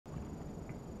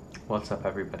What's up,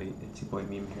 everybody? It's your boy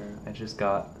Meme here. I just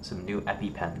got some new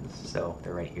EpiPens, so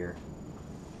they're right here.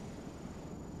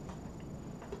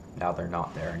 Now they're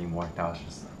not there anymore. Now it's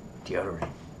just deodorant.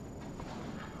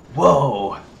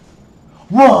 Whoa!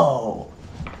 Whoa!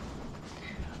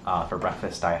 For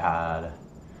breakfast, I had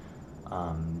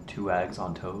 2 eggs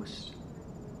on toast.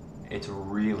 It's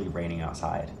really raining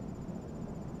outside.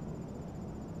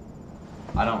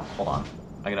 Hold on.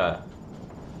 I gotta...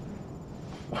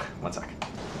 One sec.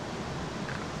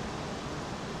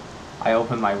 I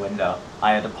opened my window.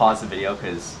 I had to pause the video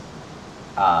because,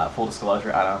 full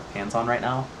disclosure, I don't have pants on right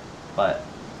now, but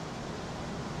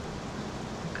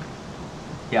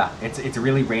yeah, it's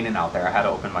really raining out there. I had to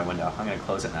open my window. I'm gonna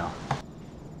close it now.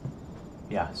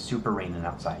 Yeah, super raining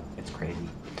outside. It's crazy.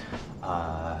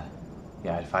 Yeah,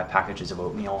 I had 5 packages of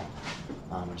oatmeal,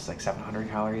 which is like 700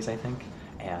 calories, I think,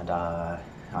 and I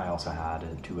also had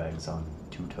 2 eggs on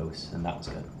 2 toasts, and that was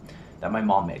good. That my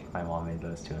mom made. My mom made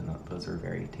those too, and those were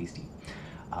very tasty.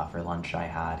 For lunch, I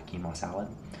had quinoa salad,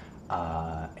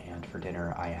 and for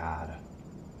dinner, I had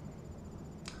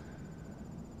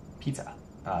pizza.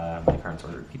 My parents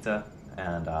ordered pizza,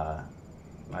 and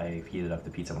I heated up the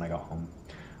pizza when I got home.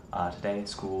 Today,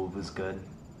 school was good.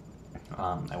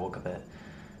 I woke up at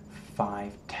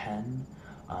 5:10.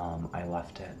 I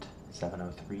left at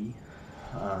 7:03.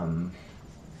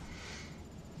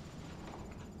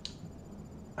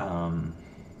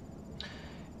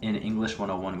 In English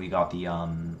 101, we got the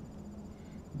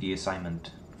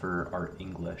assignment for our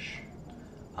English.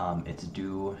 It's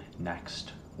due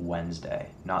next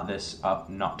Wednesday.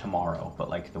 Not tomorrow, but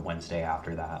like the Wednesday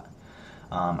after that.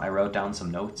 I wrote down some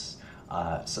notes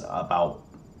about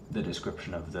the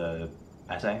description of the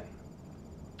essay.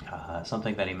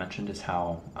 Something that he mentioned is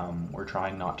how we're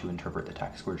trying not to interpret the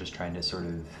text. We're just trying to sort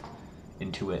of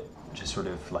intuit, just sort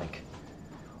of like,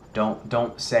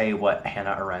 don't say what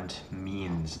Hannah Arendt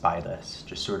means by this.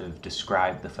 Just sort of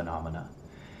describe the phenomena.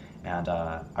 And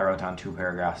I wrote down 2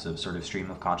 paragraphs of sort of stream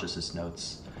of consciousness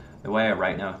notes. The way I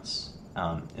write notes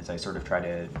is I sort of try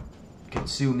to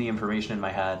consume the information in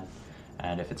my head,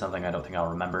 and if it's something I don't think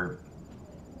I'll remember,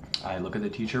 I look at the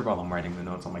teacher while I'm writing the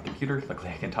notes on my computer.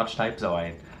 Luckily I can touch type, so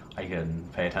I can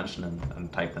pay attention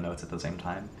and type the notes at the same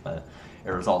time, but it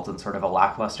results in sort of a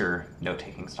lackluster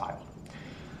note-taking style.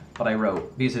 But I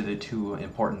wrote, these are the 2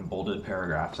 important bolded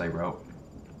paragraphs I wrote.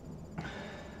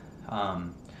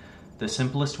 The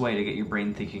simplest way to get your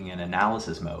brain thinking in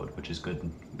analysis mode, which is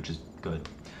good,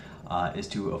 is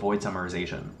to avoid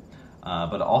summarization.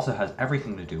 But it also has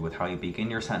everything to do with how you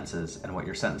begin your sentences and what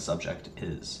your sentence subject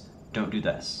is. Don't do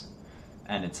this.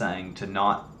 And it's saying to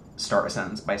not start a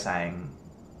sentence by saying,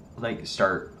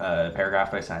 start a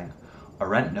paragraph by saying,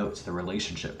 Arendt notes the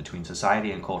relationship between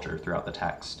society and culture throughout the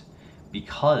text.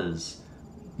 Because,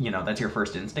 that's your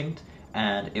first instinct,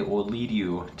 and it will lead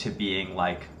you to being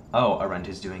like, oh, Arendt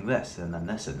is doing this, and then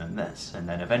this, and then this, and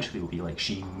then eventually it will be like,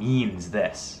 she means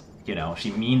this,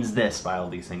 she means this by all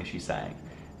these things she's saying.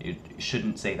 You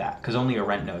shouldn't say that, because only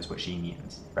Arendt knows what she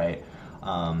means, right?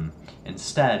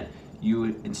 Instead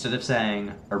of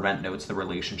saying Arendt notes the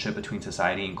relationship between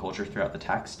society and culture throughout the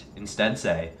text, instead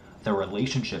say, the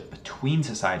relationship between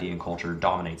society and culture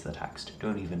dominates the text.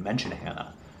 Don't even mention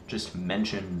Hannah. Just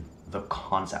mention the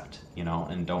concept,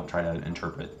 and don't try to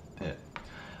interpret it.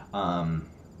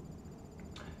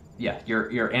 Yeah,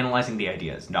 you're analyzing the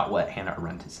ideas, not what Hannah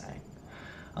Arendt is saying.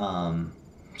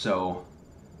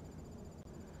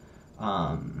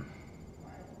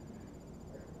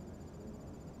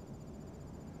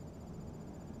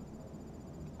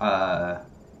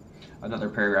 Another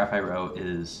paragraph I wrote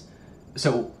is,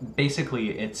 so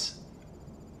basically it's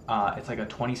like a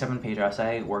 27-page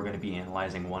essay. We're going to be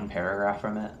analyzing 1 paragraph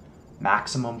from it,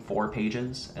 maximum 4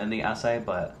 pages in the essay,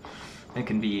 but it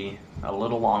can be a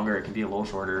little longer, it can be a little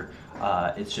shorter.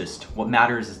 It's just, what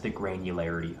matters is the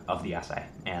granularity of the essay,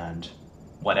 and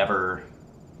whatever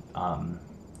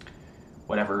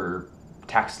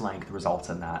text length results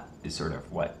in that is sort of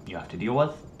what you have to deal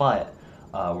with, but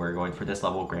we're going for this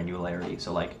level of granularity.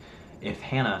 So like, if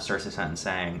Hannah starts a sentence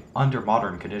saying, under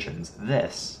modern conditions,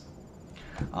 this,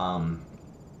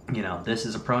 this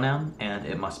is a pronoun and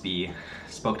it must be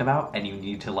spoken about, and you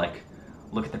need to look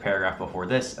at the paragraph before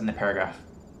this and the paragraph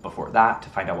before that to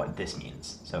find out what this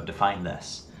means. So define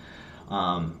this.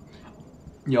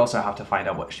 You also have to find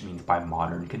out what she means by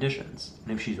modern conditions.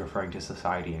 And if she's referring to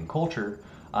society and culture,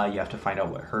 you have to find out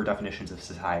what her definitions of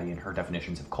society and her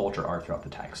definitions of culture are throughout the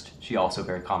text. She also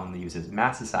very commonly uses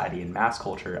mass society and mass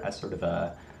culture as sort of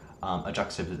a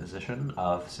juxtaposition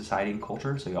of society and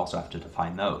culture, so you also have to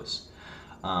define those.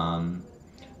 And,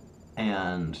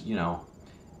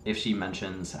 if she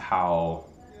mentions how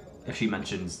if she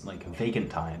mentions like vacant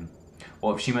time,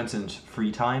 well, if she mentions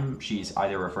free time, she's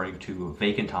either referring to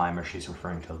vacant time or she's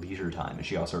referring to leisure time, and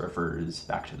she also refers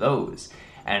back to those.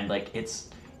 And like it's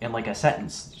in like a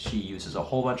sentence, she uses a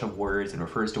whole bunch of words and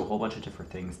refers to a whole bunch of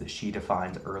different things that she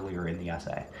defines earlier in the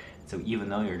essay. So even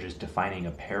though you're just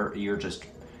defining you're just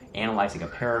analyzing a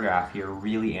paragraph, you're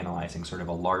really analyzing sort of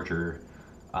a larger,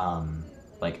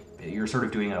 like you're sort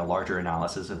of doing a larger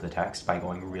analysis of the text by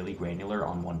going really granular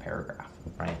on one paragraph,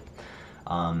 right?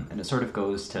 And it sort of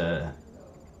goes to,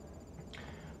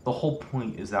 the whole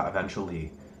point is that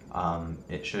eventually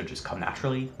it should just come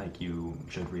naturally. Like you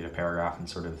should read a paragraph and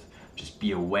sort of just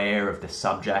be aware of the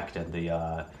subject and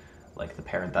the like the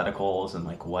parentheticals and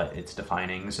like what it's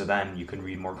defining. So then you can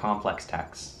read more complex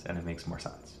texts and it makes more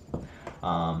sense.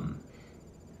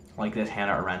 Like this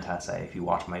Hannah Arendt essay, if you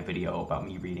watch my video about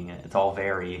me reading it, it's all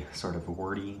very sort of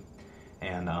wordy,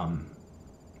 and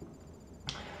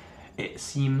it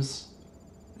seems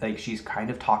like she's kind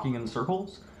of talking in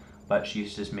circles, but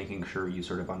she's just making sure you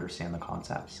sort of understand the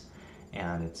concepts.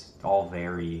 And it's all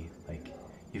very, like,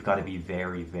 you've got to be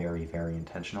very, very, very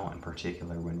intentional and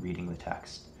particular when reading the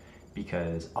text,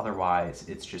 because otherwise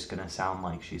it's just going to sound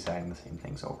like she's saying the same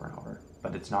things over and over.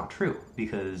 But it's not true,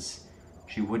 because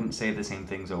she wouldn't say the same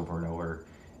things over and over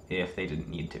if they didn't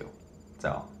need to.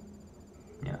 So,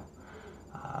 you know.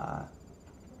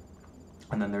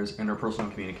 And then there's interpersonal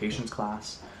communications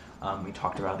class. We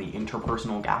talked about the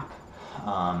interpersonal gap.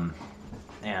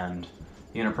 And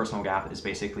the interpersonal gap is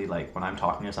basically like when I'm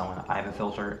talking to someone, I have a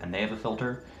filter and they have a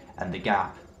filter, and the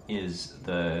gap is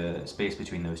the space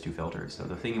between those two filters. So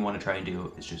the thing you want to try and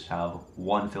do is just have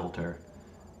one filter,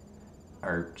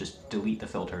 or just delete the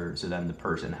filter, so then the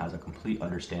person has a complete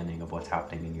understanding of what's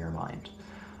happening in your mind.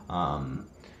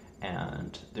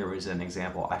 And there was an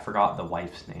example, I forgot the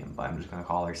wife's name, but I'm just going to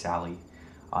call her Sally.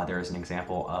 There was an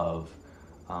example of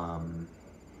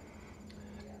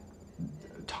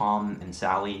Tom and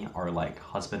Sally are like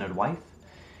husband and wife,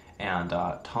 and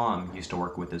Tom used to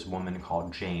work with this woman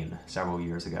called Jane several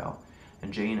years ago,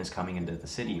 and Jane is coming into the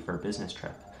city for a business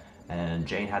trip, and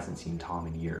Jane hasn't seen Tom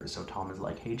in years. So Tom is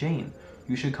like, hey Jane,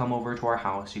 you should come over to our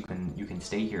house, you can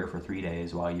stay here for 3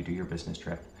 days while you do your business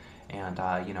trip, and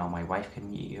you know, my wife can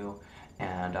meet you,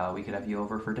 and we could have you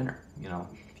over for dinner, you know,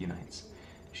 a few nights.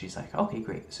 She's like, okay,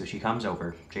 great. So Jane comes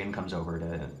over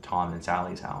to Tom and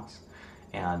Sally's house,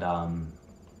 and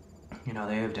you know,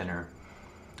 they have dinner,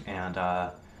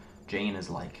 and Jane is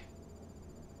like,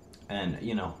 and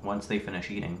you know, once they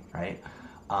finish eating, right,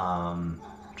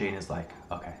 Jane is like,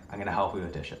 okay, I'm gonna help you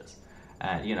with dishes.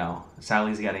 And you know,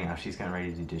 Sally's getting up, she's getting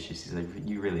ready to do dishes. She's like,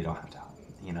 you really don't have to help,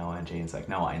 you know. And Jane's like,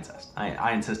 no, I insist.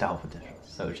 I insist to help with dishes.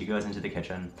 So she goes into the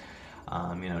kitchen,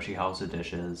 you know, she helps with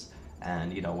dishes,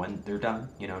 and you know, when they're done,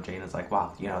 you know, Jane is like,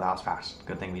 wow, you know, that was fast.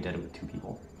 Good thing we did it with 2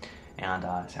 people. And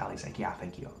Sally's like, yeah,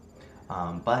 thank you.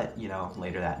 But you know,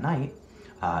 later that night,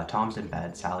 Tom's in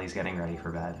bed, Sally's getting ready for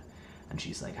bed, and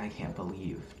she's like, I can't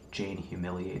believe Jane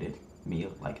humiliated me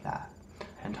like that.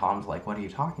 And Tom's like, what are you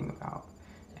talking about?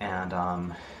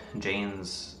 And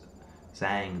Jane's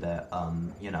saying that,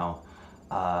 you know,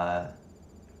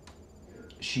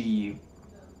 she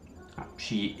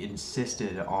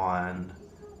insisted on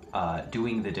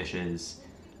doing the dishes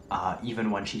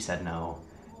even when she said no,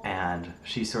 and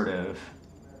she sort of,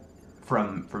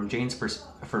 from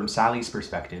Sally's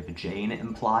perspective, Jane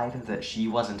implied that she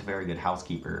wasn't a very good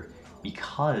housekeeper,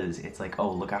 because it's like,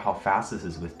 oh, look at how fast this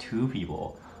is with 2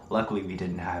 people. Luckily we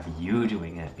didn't have you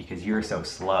doing it because you're so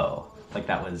slow. Like,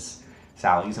 that was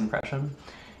Sally's impression.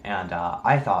 And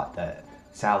I thought that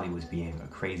Sally was being a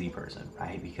crazy person,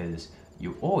 right? Because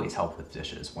you always help with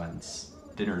dishes once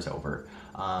dinner's over.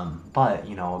 But,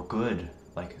 you know, a good,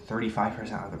 like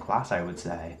 35% of the class, I would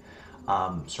say,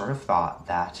 sort of thought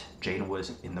that Jane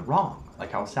was in the wrong.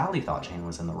 Like how Sally thought Jane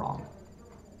was in the wrong.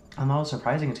 And that was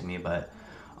surprising to me, but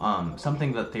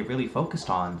something that they really focused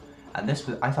on, and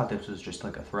I thought this was just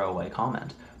like a throwaway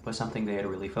comment, but something they had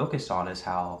really focused on is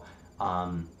how,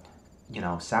 you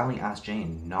know, Sally asked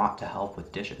Jane not to help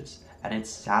with dishes, and it's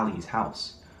Sally's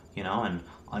house, you know, and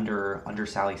under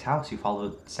Sally's house, you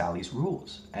followed Sally's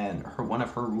rules, and one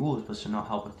of her rules was to not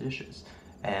help with dishes,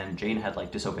 and Jane had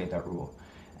like disobeyed that rule.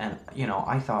 And, you know,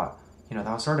 I thought, you know,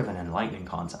 that was sort of an enlightening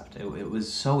concept. It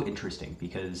was so interesting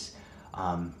because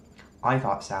I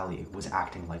thought Sally was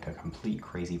acting like a complete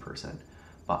crazy person,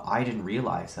 but I didn't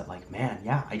realize that, like, man,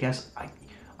 yeah, I guess,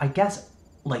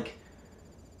 like,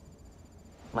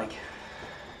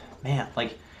 man,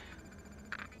 like,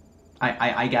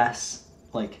 I guess,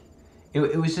 like,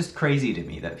 it was just crazy to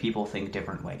me that people think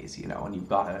different ways, you know, and you've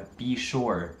got to be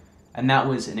sure. And that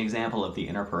was an example of the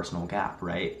interpersonal gap,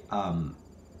 right?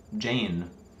 Jane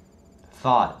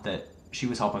thought that she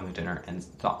was helping with dinner and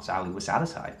thought Sally was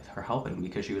satisfied with her helping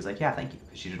because she was like, yeah, thank you,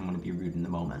 because she didn't want to be rude in the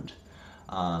moment.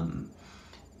 And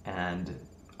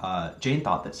Jane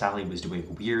thought that Sally was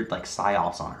doing weird like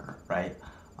psyops on her, right?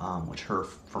 Which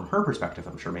from her perspective,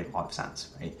 I'm sure made a lot of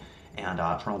sense, right? And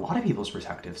from a lot of people's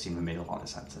perspective, seemed to make a lot of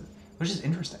sense, which is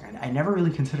interesting. I never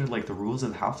really considered like the rules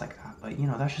of the house like that, but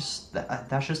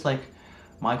that's just like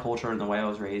my culture and the way I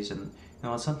was raised, and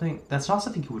it's something that's not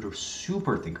something you would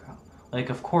super think about. Like,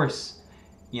 of course,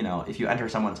 if you enter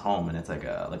someone's home and it's like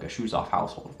a shoes off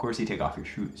household, of course you take off your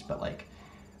shoes, but like,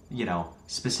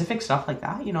 specific stuff like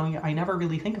that, I never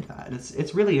really think of that.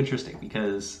 It's really interesting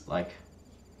because like,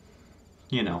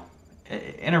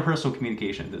 interpersonal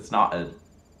communication, it's not a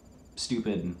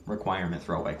stupid requirement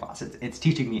throwaway class. It's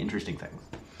teaching me interesting things.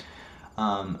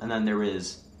 And then there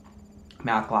is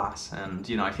math class, and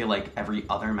I feel like every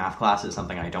other math class is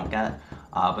something I don't get,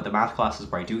 but the math classes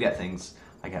where I do get things,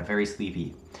 I get very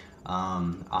sleepy.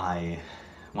 I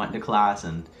went to class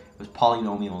and it was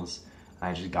polynomials, and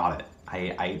I just got it.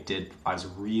 I was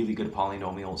really good at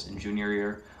polynomials in junior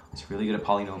year. I was really good at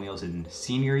polynomials in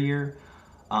senior year,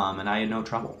 and I had no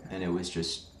trouble, and it was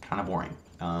just kind of boring.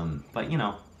 But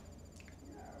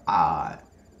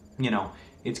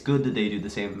it's good that they do the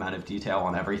same amount of detail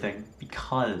on everything,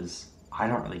 because I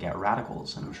don't really get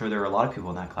radicals, and I'm sure there are a lot of people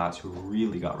in that class who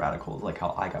really got radicals, like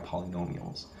how I got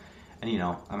polynomials. And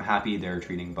I'm happy they're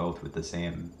treating both with the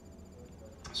same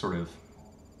sort of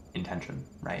intention,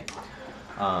 right?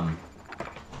 I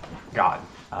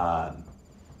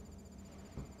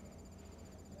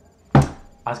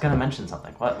was gonna mention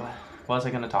something. What was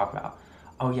I gonna talk about?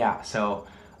 Oh yeah, so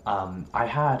I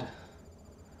had,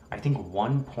 I think,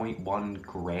 1.1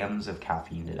 grams of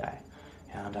caffeine today,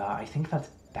 and I think that's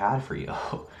bad for you.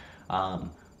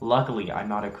 Luckily, I'm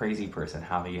not a crazy person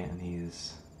having it in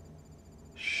these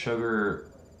sugar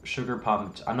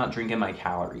pumped. I'm not drinking my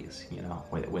calories,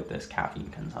 with this caffeine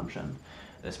consumption.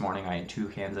 This morning I had 2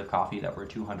 cans of coffee that were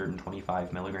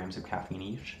 225 milligrams of caffeine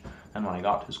each, and when I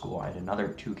got to school I had another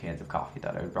 2 cans of coffee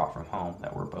that I brought from home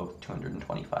that were both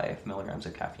 225 milligrams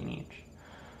of caffeine each.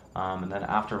 And then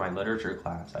after my literature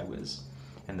class, I was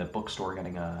in the bookstore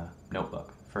getting a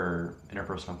notebook for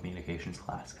interpersonal communications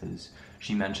class, because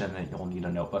she mentioned that you'll need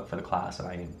a notebook for the class, and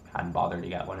I hadn't bothered to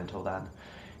get one until then.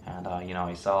 And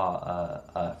I saw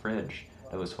a fridge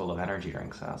that was full of energy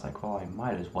drinks, and I was like, well, I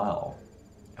might as well.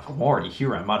 If I'm already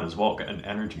here, I might as well get an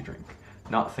energy drink.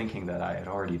 Not thinking that I had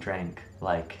already drank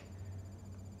like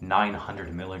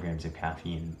 900 milligrams of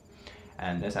caffeine,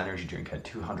 and this energy drink had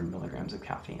 200 milligrams of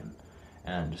caffeine.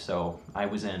 And so I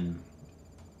was in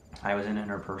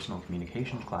interpersonal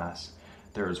communications class.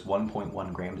 There was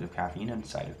 1.1 grams of caffeine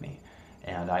inside of me,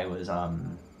 and I was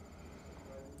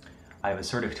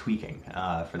sort of tweaking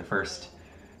for the first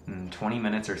 20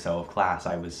 minutes or so of class.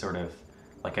 I was sort of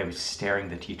like, I was staring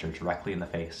the teacher directly in the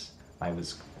face. I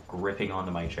was gripping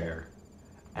onto my chair,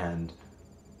 and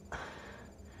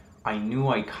I knew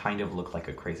I kind of looked like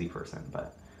a crazy person,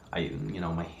 but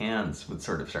my hands would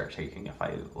sort of start shaking if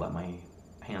I let my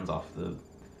hands off the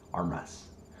armrests.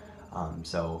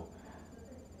 So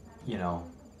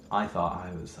I thought,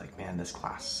 I was like, man, this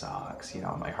class sucks.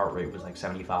 My heart rate was like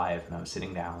 75, and I was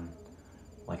sitting down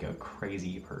like a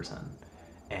crazy person.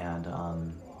 And,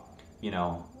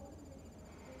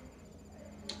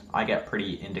 I get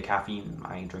pretty into caffeine.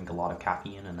 I drink a lot of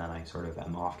caffeine, and then I sort of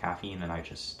am off caffeine, and I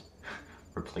just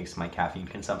replace my caffeine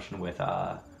consumption with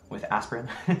aspirin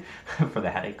for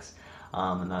the headaches.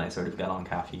 And then I sort of get on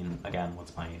caffeine again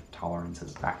once my tolerance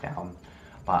is back down.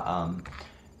 But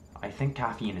I think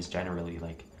caffeine is generally,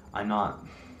 like, I'm not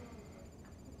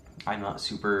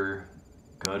super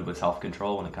good with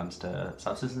self-control when it comes to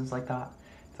substances like that.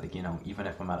 It's like, even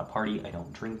if I'm at a party, I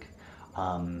don't drink.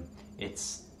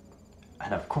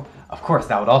 And of course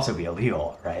that would also be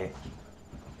illegal, right?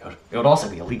 It would also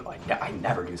be illegal. I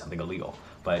never do something illegal,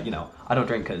 but I don't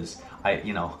drink because I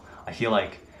feel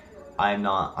like I'm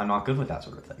not good with that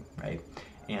sort of thing, right?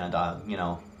 And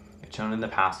it's shown in the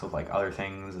past with like other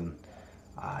things, and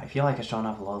I feel like it's shown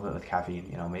up a little bit with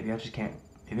caffeine. Maybe I just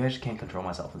can't control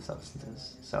myself with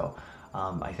substances. So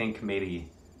I think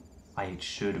maybe I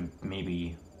should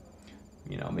maybe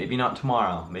not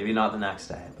tomorrow, maybe not the next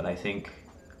day, but I think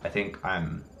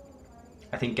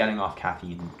getting off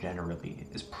caffeine generally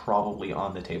is probably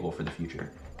on the table for the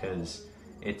future, because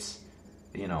it's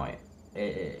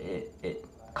it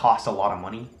costs a lot of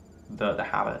money, the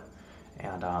habit,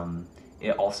 and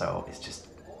it also is just,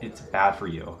 it's bad for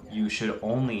you. You should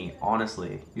only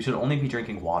be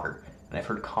drinking water, and I've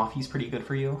heard coffee's pretty good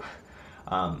for you,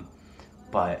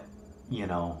 but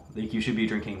like you should be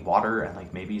drinking water and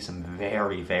like maybe some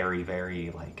very, very, very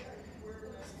like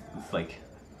like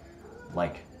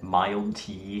mild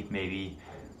tea, maybe.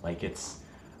 Like it's,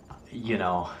 you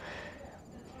know,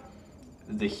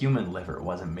 the human liver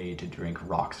wasn't made to drink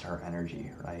Rockstar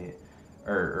Energy, right?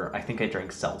 Or I think I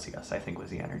drank Celsius, I think was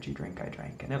the energy drink I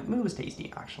drank. And it was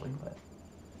tasty, actually. But,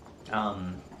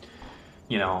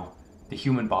 you know, the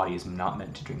human body is not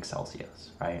meant to drink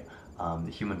Celsius, right?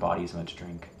 The human body is meant to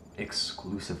drink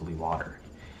exclusively water.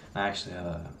 I actually have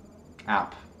an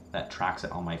app that tracks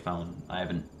it on my phone. I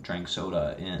haven't drank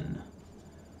soda in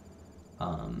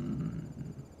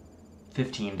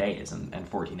 15 days and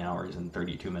 14 hours and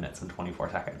 32 minutes and 24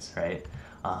 seconds, right?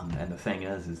 And the thing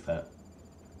is that,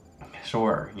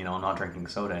 sure, you know, I'm not drinking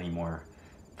soda anymore,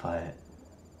 but,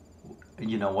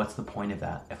 you know, what's the point of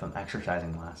that if I'm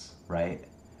exercising less, right?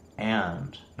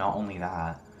 And not only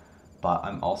that, but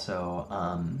I'm also,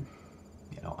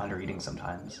 you know, under eating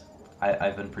sometimes.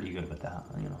 I've been pretty good with that.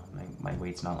 You know, my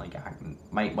weight's not like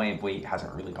my weight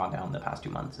hasn't really gone down the past 2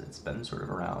 months. It's been sort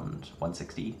of around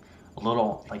 160, a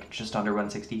little like just under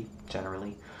 160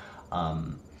 generally.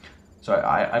 So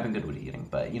I've been good with eating,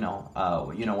 but you know,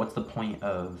 what's the point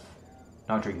of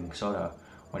not drinking soda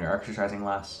when you're exercising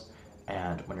less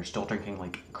and when you're still drinking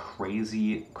like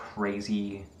crazy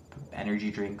energy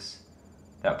drinks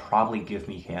that probably give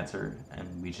me cancer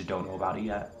and we just don't know about it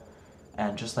yet?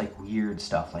 And just like weird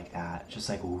stuff like that, just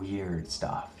like weird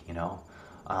stuff, you know.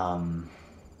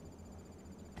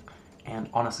 And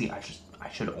honestly, I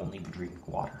should only be drinking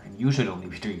water, and you should only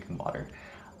be drinking water.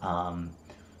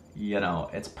 You know,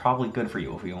 it's probably good for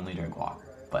you if we only drink water,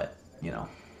 but you know,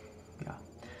 yeah.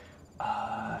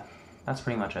 That's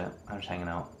pretty much it. I'm just hanging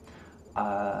out.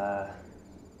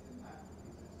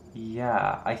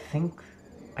 Yeah, I think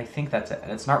that's it.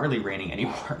 It's not really raining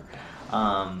anymore.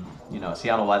 You know,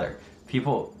 Seattle weather.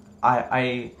 People,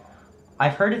 I've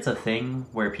heard it's a thing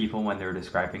where people, when they're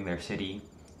describing their city,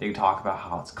 they talk about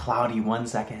how it's cloudy 1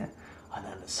 second and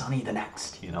then it's sunny the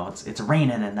next. You know, it's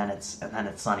raining and then it's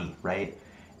sunny, right?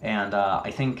 And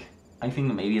I think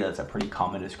maybe that's a pretty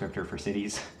common descriptor for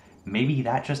cities. Maybe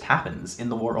that just happens in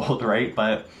the world, right?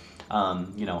 But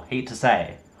you know, hate to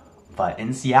say, but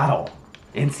in Seattle,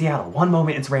 one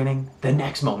moment it's raining, the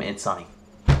next moment it's sunny.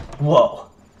 Whoa,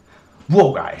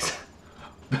 guys.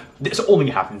 This only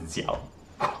happens in Seattle.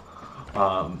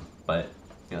 But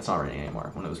you know, it's not raining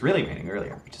anymore. When it was really raining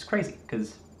earlier, which is crazy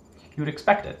because you would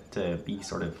expect it to be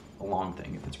sort of a long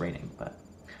thing if it's raining, but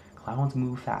clouds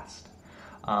move fast.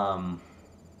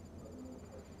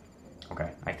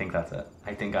 Okay, I think that's it.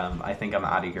 I think I'm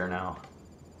out of here now.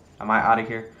 Am I out of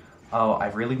here? Oh, I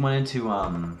really wanted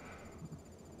to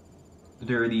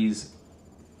there are these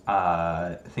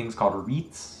things called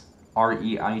REITs,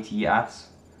 REITs,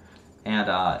 and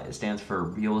it stands for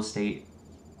real estate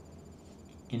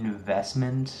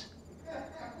investment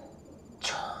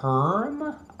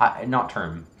term. Not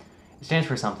term. It stands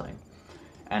for something,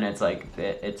 and it's like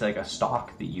a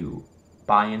stock that you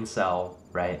buy and sell,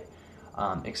 right?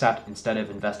 Except instead of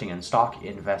investing in stock,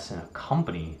 invest in a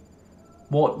company.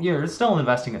 Well, you're still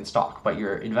investing in stock, but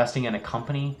you're investing in a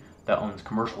company that owns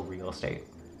commercial real estate,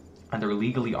 and they're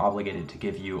legally obligated to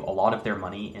give you a lot of their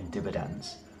money in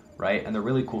dividends, right? And the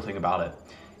really cool thing about it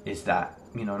is that,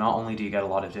 you know, not only do you get a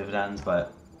lot of dividends,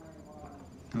 but,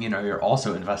 you know, you're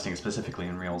also investing specifically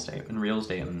in real estate. And real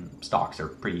estate and stocks are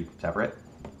pretty separate.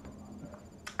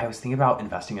 I was thinking about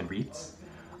investing in REITs,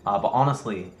 but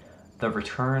honestly, the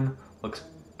return looks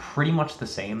pretty much the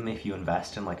same if you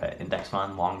invest in like an index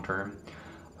fund long term.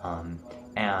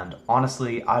 And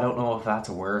honestly, I don't know if that's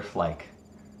worth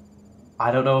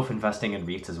I don't know if investing in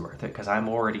REITs is worth it, because I'm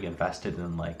already invested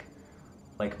in like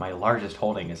my largest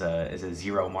holding is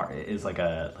zero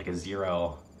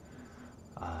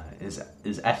is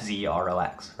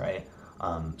FZROX, right?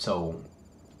 So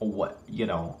what, you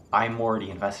know, I'm already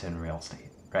invested in real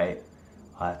estate, right?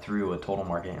 Through a total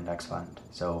market index fund.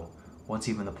 So what's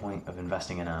even the point of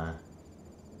investing in a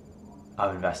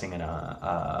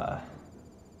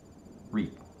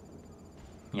REIT?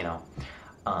 You know,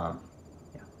 yeah.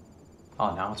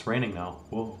 Oh, now it's raining now.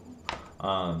 Whoa.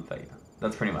 But yeah,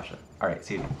 that's pretty much it. All right,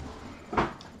 see you.